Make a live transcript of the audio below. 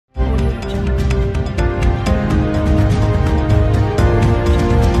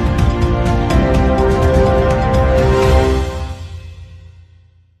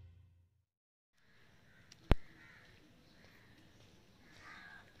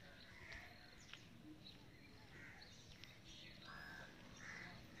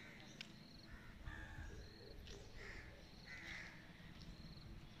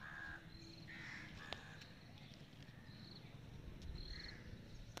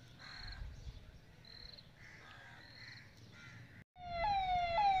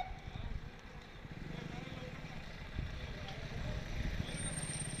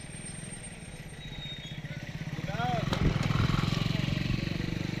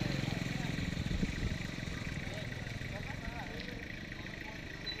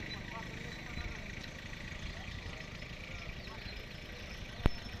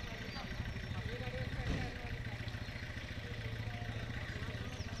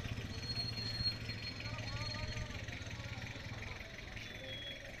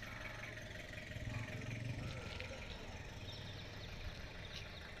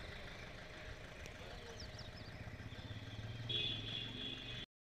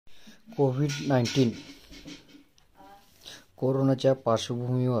कोविड-19 कोरोनाच्या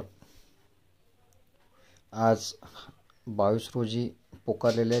पार्श्वभूमीवर आज 22 रोजी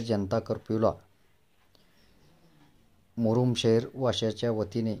पुकारलेल्या जनता कर्फ्यूला मुरुम शहर वासियांच्या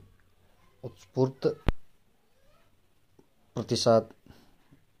वतीने उत्स्फूर्त प्रतिसाद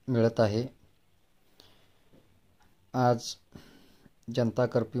मिळत आहे। आज जनता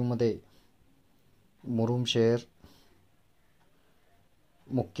कर्फ्यूमध्ये मुरुम शहर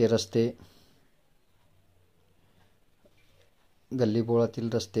मुख्य रस्ते, गल्लीबोळातील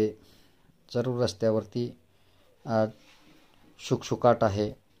रस्ते, सर्व रस्त्यावरती आज शुकशुकाट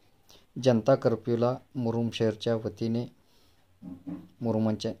आहे। जनता कर्फ्यूला मुरुम शहरच्या वतीने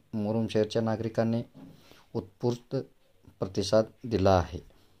मुरुम शहरच्या नागरिकांनी उत्स्फूर्त प्रतिसाद दिला आहे।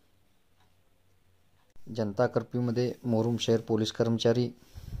 जनता कर्फ्यूमध्ये मुरुम शहर पोलीस कर्मचारी,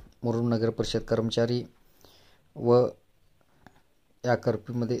 मुरुम नगर परिषद कर्मचारी व या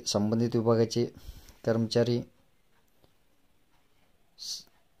कर्फ्यूमध्ये संबंधित विभागाचे कर्मचारी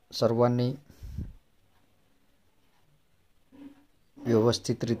सर्वांनी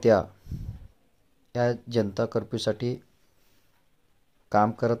व्यवस्थितरित्या या जनता कर्फ्यूसाठी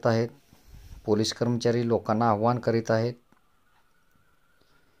काम करत आहेत। पोलीस कर्मचारी लोकांना आव्हान करीत आहेत,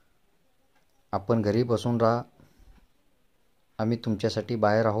 आपण घरी बसून राहा, आम्ही तुमच्यासाठी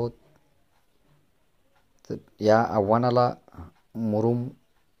बाहेर आहोत। तर या आव्हानाला मुरुमच्या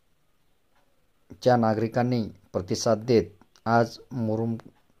नागरिकांनी प्रतिसाद देत आज मुरुम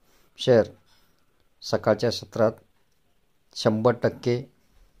शहर सकाळच्या सत्रात 100%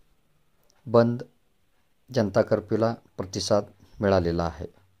 बंद जनता कर्फ्यूला प्रतिसाद मिळालेला आहे।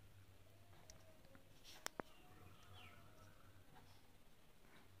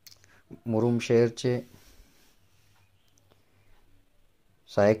 मुरुम शहरचे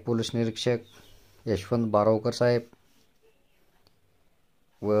सहाय्यक पोलीस निरीक्षक यशवंत बारावकर साहेब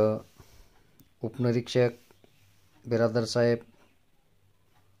व उपनिरीक्षक बिरादर साहेब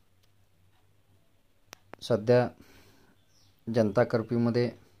सध्या जनता कर्फ्यूमध्ये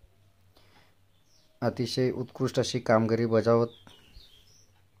अतिशय उत्कृष्ट अशी कामगिरी बजावत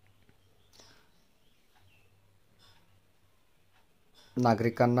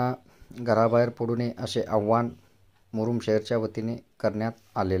नागरिकांना घराबाहेर पडू नये असे आव्हान मुरुम शहरच्या वतीने करण्यात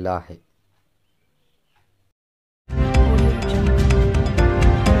आलेलं आहे।